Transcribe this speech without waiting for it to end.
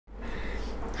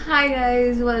Hi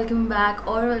guys, welcome back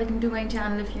or welcome to my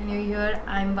channel if you're new here.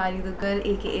 I'm Vani the girl,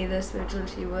 aka the spiritual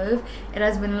she-wolf. It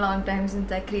has been a long time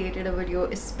since I created a video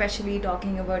especially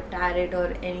talking about tarot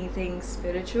or anything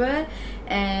spiritual.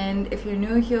 And if you're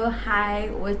new here, hi,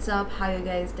 what's up, how you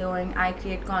guys doing? I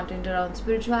create content around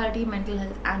spirituality, mental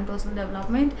health and personal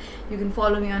development. You can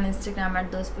follow me on Instagram at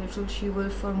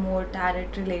TheSpiritualSheWolf for more tarot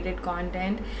related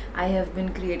content. I have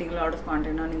been creating a lot of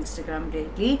content on Instagram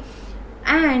lately.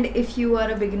 And if you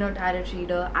are a beginner tarot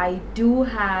reader, I do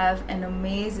have an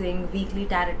amazing weekly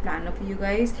tarot planner for you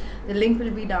guys. The link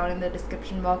will be down in the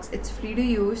description box. It's free to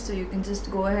use, so you can just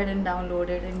go ahead and download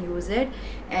it and use it.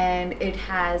 And it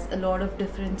has a lot of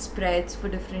different spreads for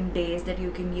different days that you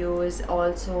can use.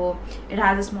 Also, it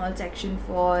has a small section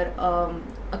for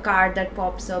a card that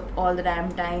pops up all the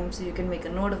damn time, so you can make a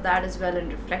note of that as well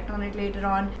and reflect on it later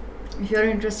on. If you're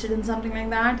interested in something like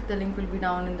that, the link will be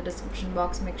down in the description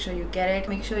box. Make sure you get it.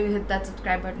 Make sure you hit that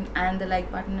subscribe button and the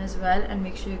like button as well, and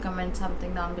make sure you comment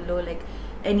something down below, like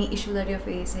any issue that you're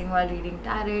facing while reading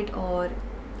tarot, or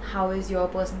how is your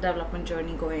personal development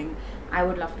journey going. I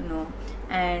would love to know.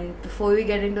 And before we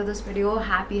get into this video,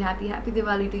 happy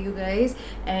Diwali to you guys,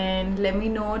 and let me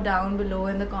know down below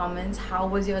in the comments, how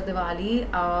was your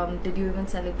Diwali? Did you even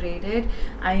celebrate it?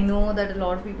 I know that a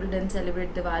lot of people didn't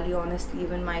celebrate Diwali. Honestly,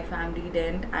 even my family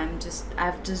didn't.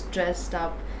 I've just dressed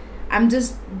up. I'm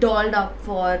just dolled up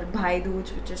for Bhai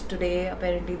Dooj, which is today,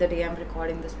 apparently the day I'm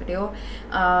recording this video.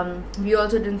 We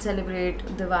also didn't celebrate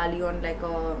Diwali on like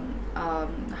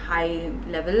a high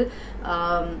level.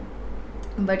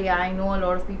 But yeah, I know a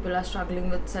lot of people are struggling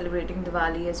with celebrating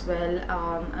Diwali as well.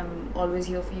 I'm always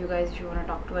here for you guys if you want to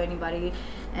talk to anybody,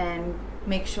 and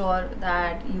make sure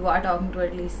that you are talking to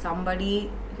at least somebody.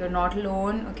 You're not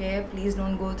alone, okay? Please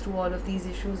don't go through all of these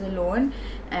issues alone,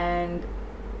 and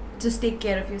just take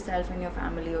care of yourself and your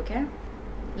family, okay?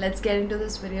 Let's get into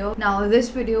this video. Now, this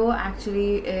video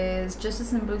actually is just a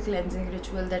simple cleansing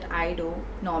ritual that I do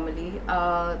normally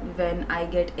when I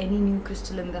get any new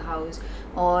crystal in the house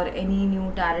or any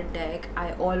new tarot deck.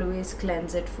 I always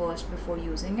cleanse it first before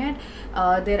using it.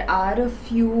 There are a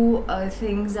few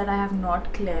things that I have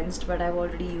not cleansed, but I've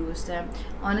already used them.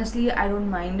 Honestly, I don't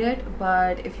mind it,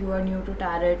 but if you are new to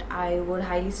tarot, I would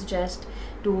highly suggest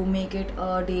to make it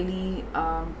a daily,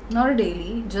 not a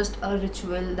daily, just a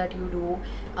ritual that you do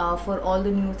for all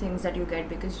the new things that you get,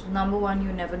 because number one,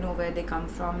 you never know where they come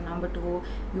from. Number two,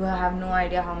 you have no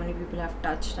idea how many people have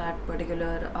touched that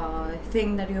particular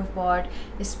thing that you have bought,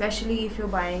 especially if you're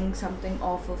buying something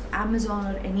off of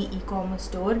Amazon or any e-commerce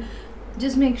store.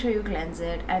 Just make sure you cleanse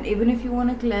it. And even if you want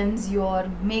to cleanse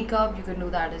your makeup, you can do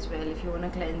that as well. If you want to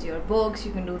cleanse your books,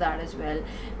 you can do that as well.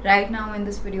 Right now in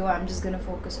this video, I'm just going to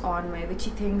focus on my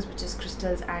witchy things, which is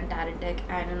crystals and tarot deck,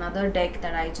 and another deck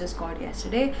that I just got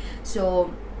yesterday.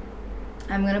 So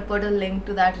I'm gonna put a link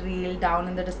to that reel down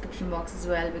in the description box as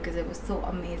well, because it was so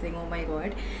amazing. Oh my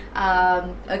god.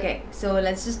 Okay, so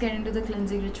let's just get into the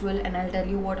cleansing ritual, and I'll tell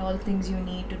you what all things you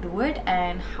need to do it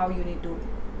and how you need to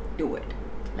do it.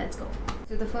 Let's go.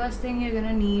 So the first thing you're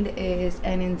gonna need is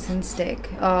an incense stick.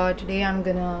 Today I'm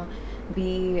gonna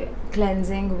be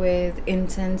cleansing with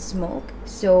incense smoke,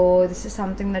 so this is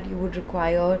something that you would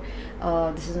require.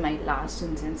 This is my last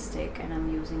incense stick, and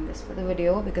I'm using this for the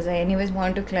video because I anyways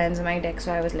want to cleanse my deck,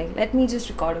 so I was like, let me just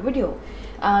record a video.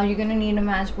 You're gonna need a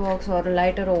matchbox or a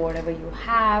lighter or whatever you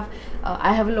have.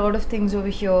 I have a lot of things over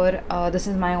here. This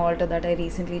is my altar that I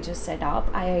recently just set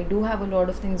up. I do have a lot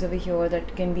of things over here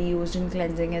that can be used in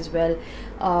cleansing as well.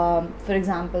 For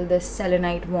example, this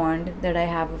selenite wand that I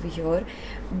have over here,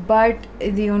 but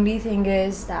the only thing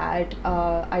is that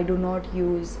I do not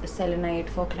use selenite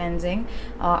for cleansing.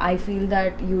 I feel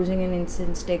that using an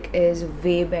incense stick is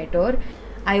way better.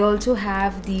 I also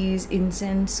have these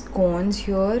incense cones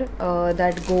here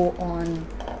that go on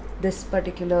this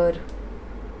particular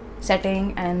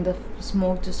setting, and the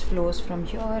smoke just flows from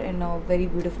here in a very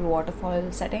beautiful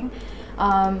waterfall setting.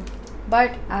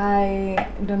 But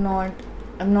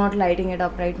I'm not lighting it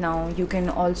up right now. You can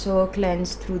also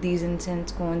cleanse through these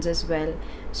incense cones as well,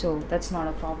 so that's not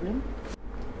a problem.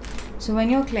 So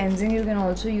when you're cleansing, you can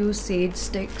also use sage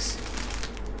sticks.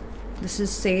 This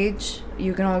is sage.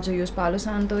 You can also use Palo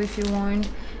Santo if you want.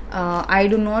 I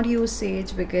do not use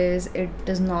sage because it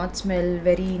does not smell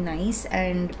very nice,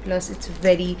 and plus it's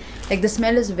very, like, the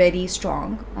smell is very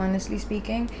strong, honestly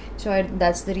speaking. So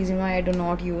that's the reason why I do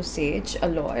not use sage a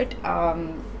lot.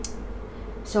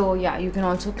 So yeah, you can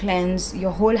also cleanse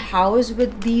your whole house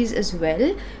with these as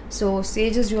well. So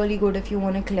sage is really good if you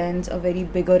want to cleanse a very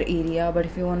bigger area, but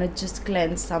if you want to just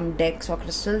cleanse some decks or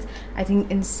crystals, I think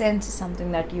incense is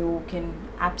something that you can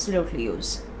absolutely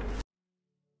use.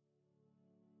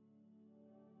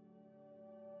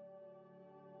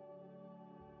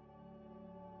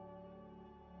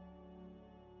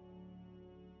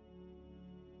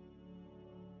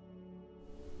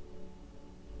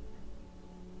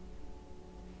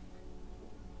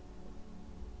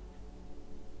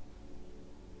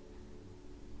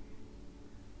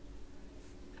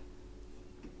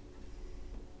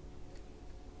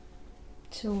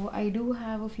 So I do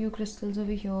have a few crystals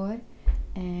over here,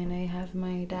 and I have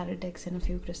my tarot decks and a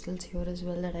few crystals here as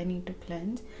well that I need to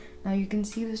cleanse. Now you can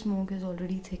see the smoke is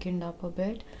already thickened up a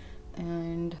bit,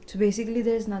 and so basically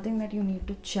there's nothing that you need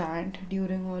to chant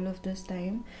during all of this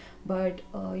time, but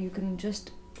you can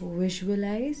just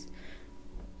visualize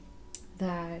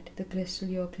that the crystal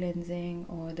you're cleansing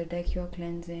or the deck you're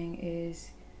cleansing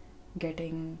is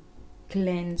getting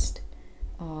cleansed,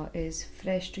 is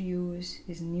fresh to use,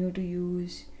 is new to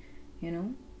use, you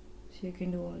know, so you can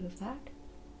do all of that.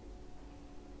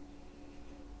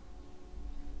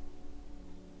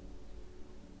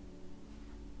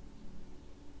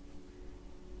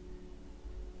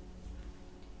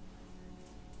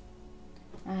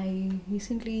 I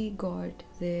recently got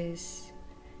this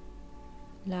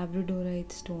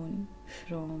labradorite stone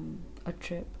from a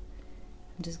trip.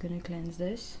 I'm just gonna cleanse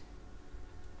this.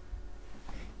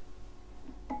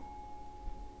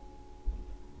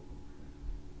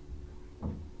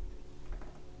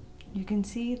 You can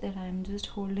see that I'm just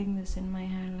holding this in my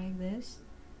hand like this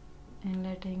and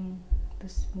letting the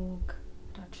smoke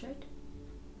touch it.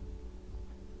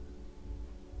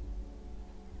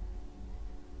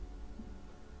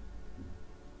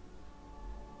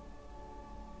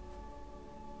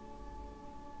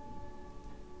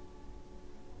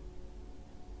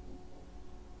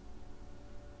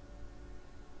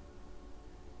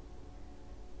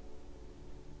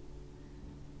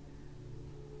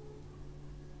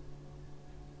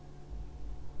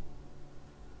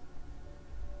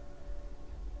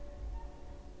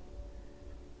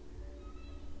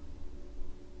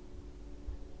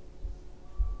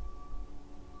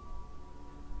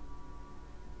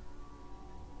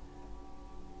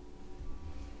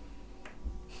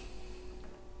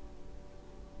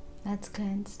 That's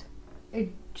cleansed.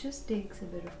 It just takes a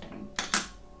bit of time.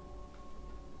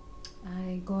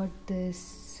 I got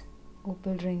this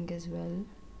opal ring as well.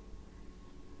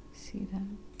 See that?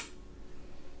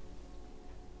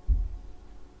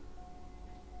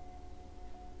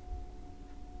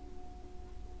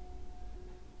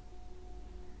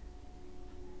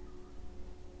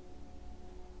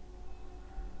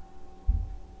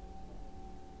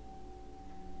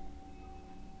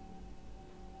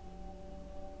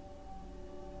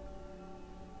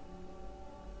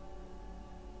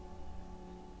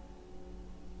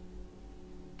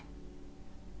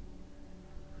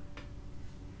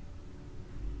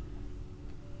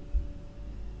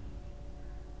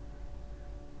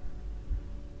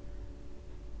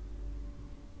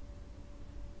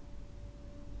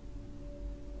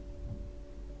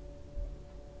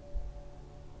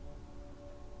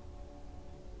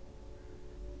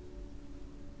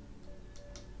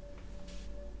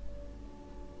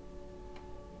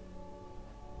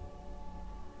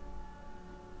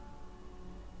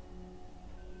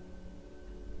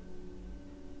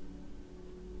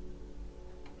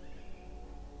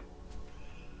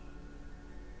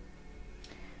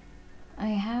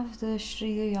 I have the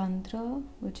Shriya Yantra,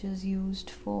 which is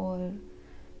used for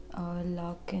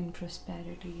luck and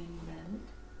prosperity and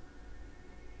wealth.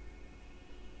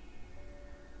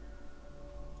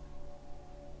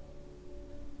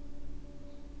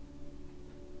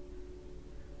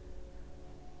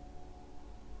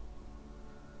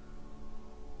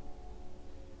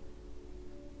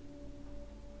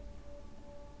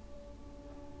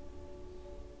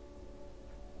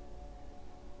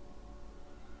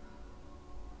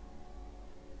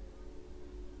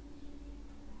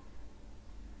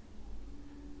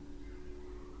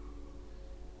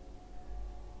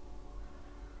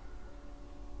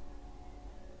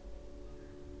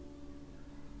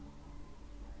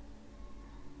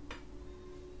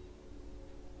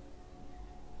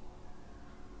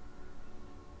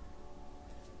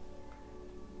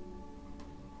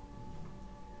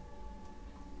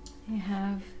 I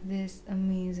have this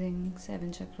amazing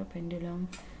 7-chakra pendulum,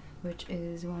 which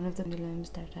is one of the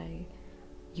pendulums that I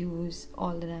use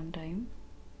all the damn time.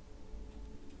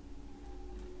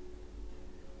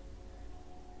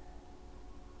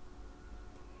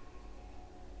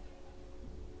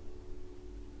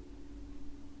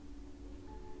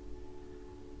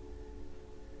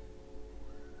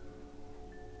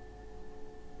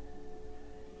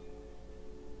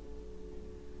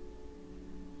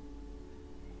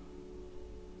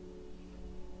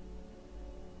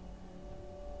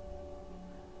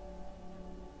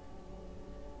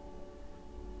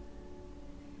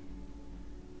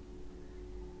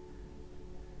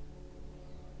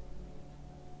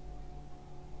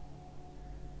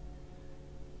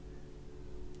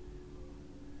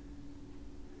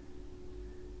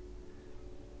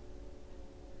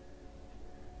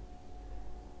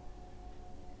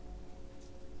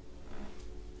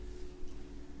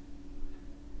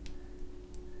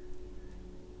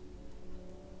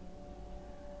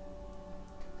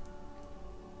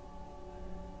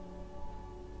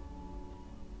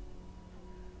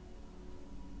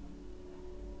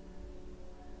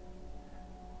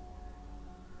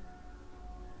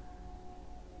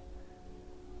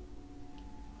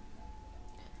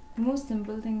 The most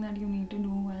simple thing that you need to do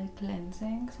while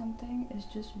cleansing something is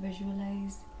just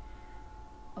visualize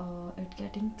it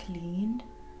getting cleaned.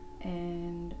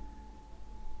 And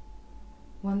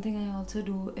one thing I also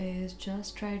do is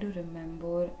just try to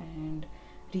remember and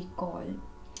recall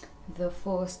the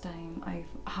first time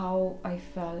how I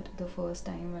felt the first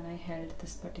time when I held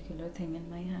this particular thing in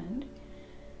my hand.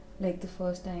 Like the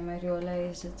first time I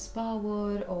realized its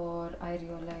power, or I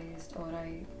realized, or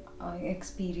I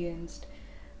experienced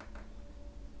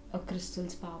a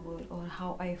crystal's power, or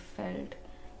how I felt.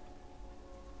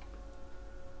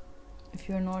 If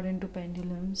you're not into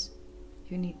pendulums,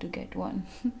 you need to get one.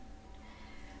 So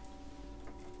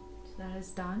that is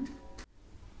done.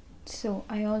 So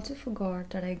I also forgot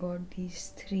that I got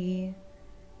these 3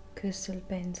 crystal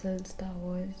pencils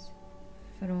towers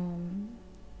from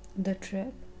the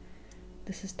trip.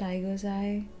 This is Tiger's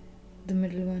Eye, the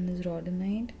middle one is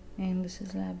Rhodonite, and this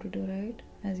is Labradorite,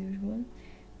 as usual,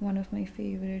 one of my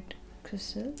favorite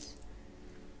crystals.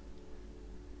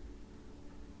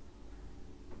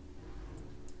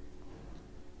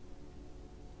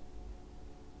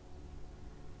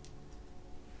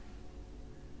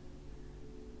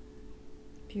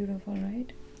 Beautiful,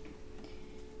 right?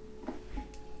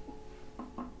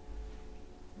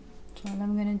 So all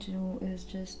I'm gonna do is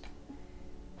just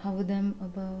hover them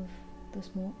above the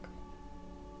smoke.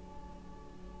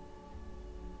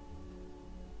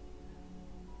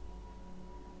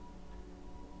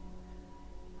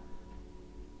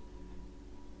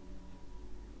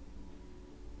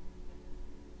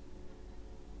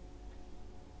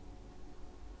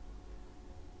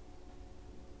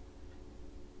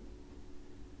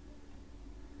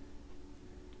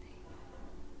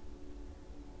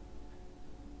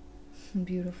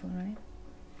 Beautiful, right?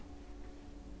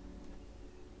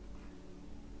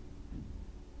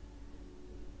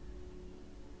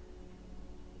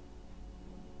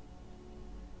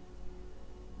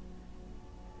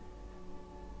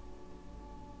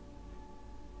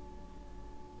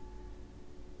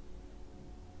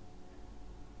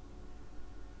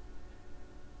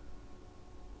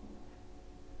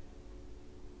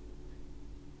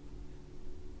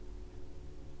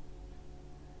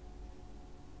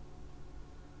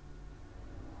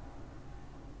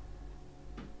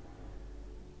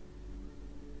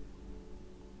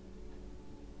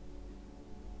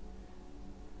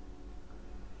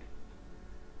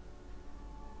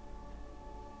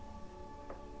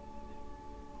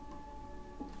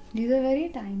 These are very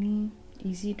tiny,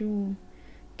 easy to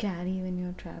carry when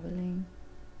you're traveling.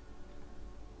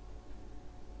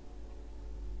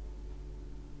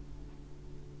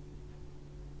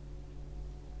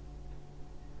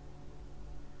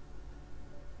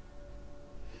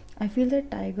 I feel that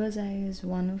Tiger's Eye is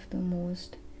one of the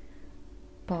most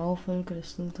powerful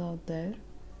crystals out there,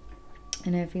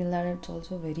 and I feel that it's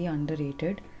also very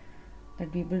underrated,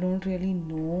 that people don't really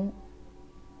know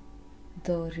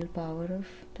the real power of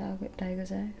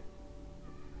Tiger's Eye.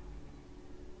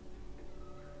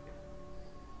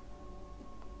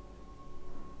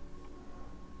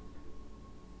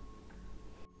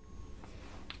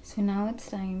 So now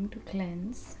it's time to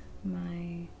cleanse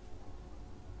my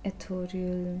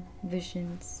Ethereal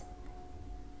Visions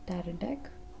tarot deck.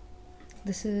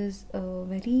 This is a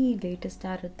very latest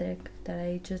tarot deck that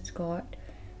I just got,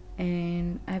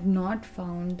 and I've not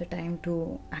found the time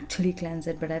to actually cleanse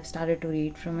it, but I've started to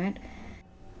read from it.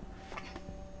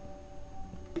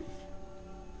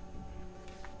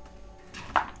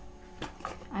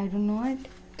 I do not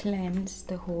cleanse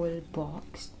the whole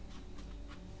box.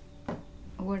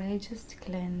 What I just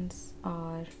cleanse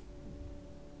are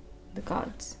the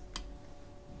cards.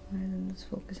 Why isn't this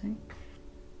focusing?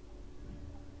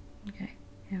 Okay,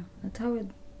 yeah, that's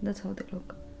how they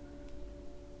look.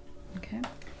 Okay,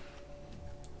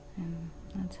 and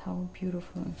that's how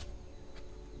beautiful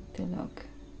they look.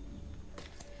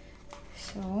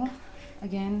 So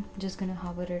again, just gonna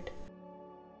hover it.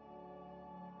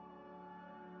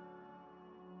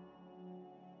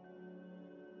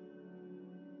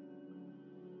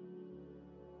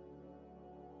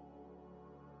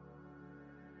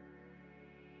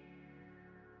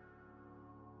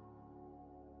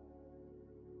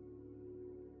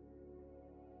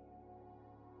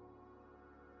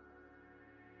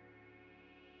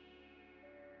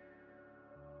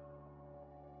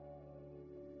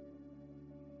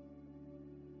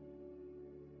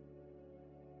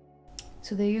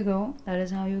 So there you go. That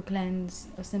is how you cleanse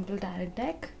a simple tarot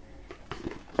deck.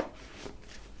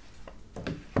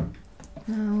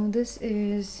 Now this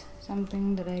is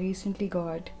something that I recently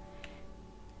got.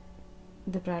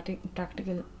 The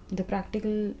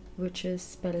practical witches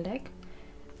spell deck.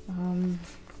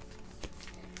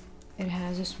 it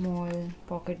has a small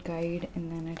pocket guide,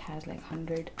 and then it has like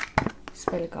 100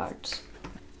 spell cards.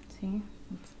 See,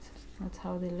 that's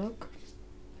how they look.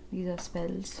 These are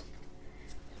spells.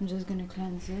 I'm just gonna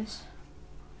cleanse this.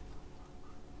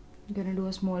 I'm gonna do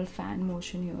a small fan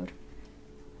motion here.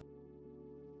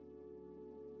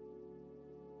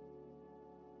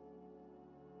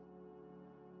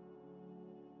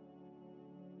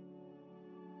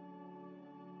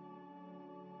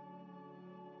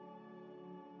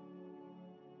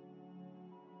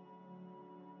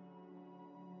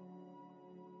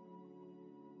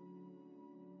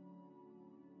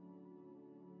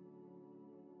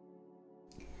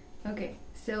 Okay,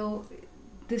 so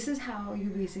this is how you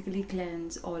basically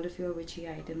cleanse all of your witchy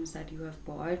items that you have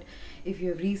bought. If you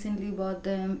have recently bought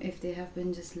them, if they have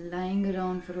been just lying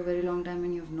around for a very long time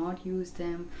and you have not used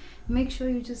them, make sure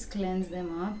you just cleanse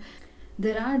them up.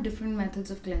 There are different methods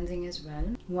of cleansing as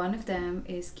well. One of them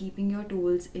is keeping your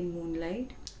tools in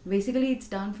moonlight. Basically, it's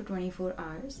done for 24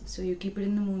 hours. So you keep it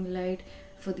in the moonlight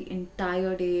for the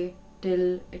entire day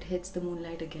till it hits the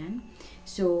moonlight again.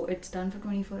 So it's done for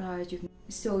 24 hours. You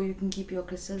can keep your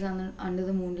crystals under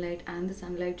the moonlight and the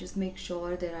sunlight. Just make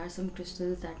sure there are some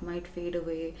crystals that might fade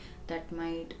away, that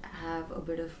might have a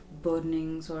bit of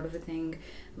burning sort of a thing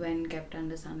when kept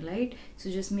under sunlight.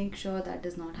 So just make sure that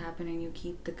does not happen and you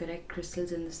keep the correct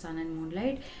crystals in the sun and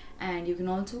moonlight. And you can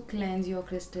also cleanse your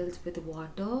crystals with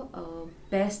water.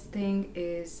 Best thing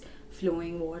is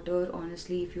flowing water.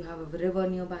 Honestly, if you have a river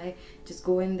nearby, just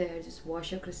go in there, just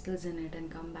wash your crystals in it and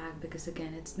come back, because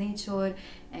again, it's nature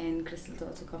and crystals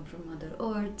also come from Mother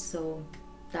Earth, so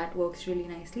that works really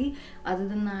nicely. Other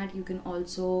than that, you can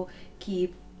also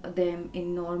keep them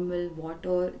in normal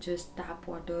water, just tap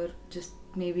water, just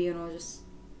maybe just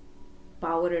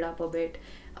power it up a bit,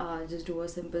 just do a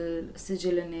simple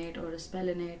sigil in it or a spell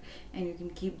in it, and you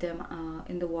can keep them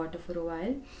in the water for a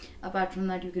while. Apart from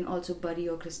that, you can also bury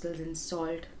your crystals in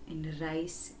salt, in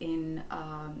rice, in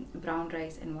brown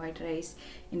rice and white rice,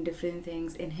 in different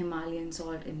things, in Himalayan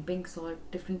salt, in pink salt,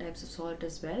 different types of salt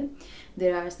as well.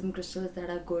 There are some crystals that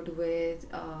are good with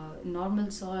normal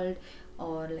salt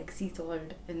or like sea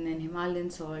salt, and then Himalayan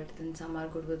salt. Then some are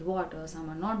good with water, some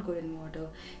are not good in water,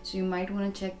 so you might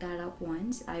want to check that up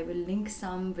once. I will link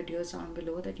some videos down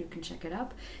below that you can check it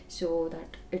up, so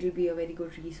that it'll be a very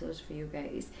good resource for you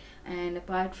guys. And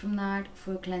apart from that,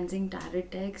 for cleansing tarot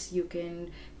decks, you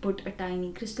can put a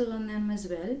tiny crystal on them as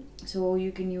well. So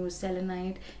you can use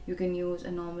selenite, you can use a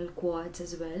normal quartz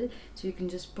as well. So you can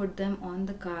just put them on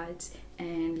the cards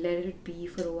and let it be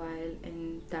for a while,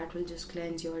 and that will just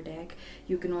cleanse your deck.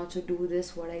 You can also do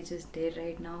this, what I just did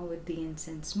right now, with the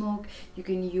incense smoke. You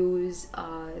can use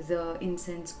the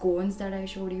incense cones that I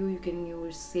showed you. You can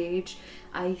use sage.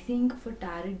 I think for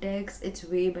tarot decks, it's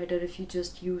way better if you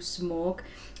just use smoke,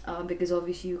 because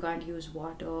obviously you can't use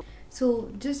water. So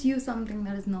just use something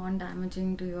that is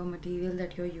non-damaging to your material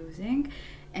that you're using.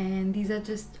 And these are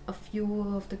just a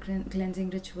few of the cleansing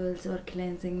rituals or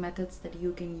cleansing methods that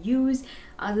you can use.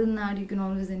 Other than that, you can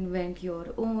always invent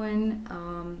your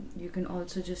own. You can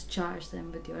also just charge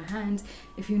them with your hands.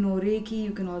 If you know Reiki,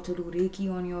 you can also do Reiki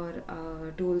on your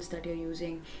tools that you're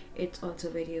using. It's also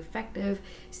very effective.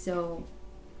 So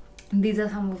these are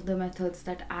some of the methods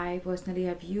that I personally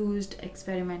have used,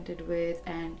 experimented with,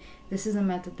 and this is a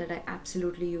method that I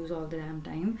absolutely use all the damn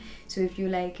time. So if you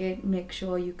like it, make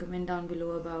sure you comment down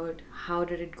below about how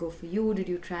did it go for you, did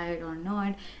you try it or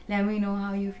not. Let me know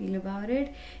how you feel about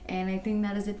it. And I think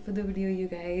that is it for the video, you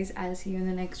guys. I'll see you in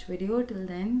the next video. Till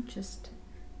then, just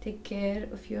take care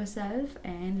of yourself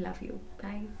and love you.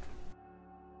 Bye.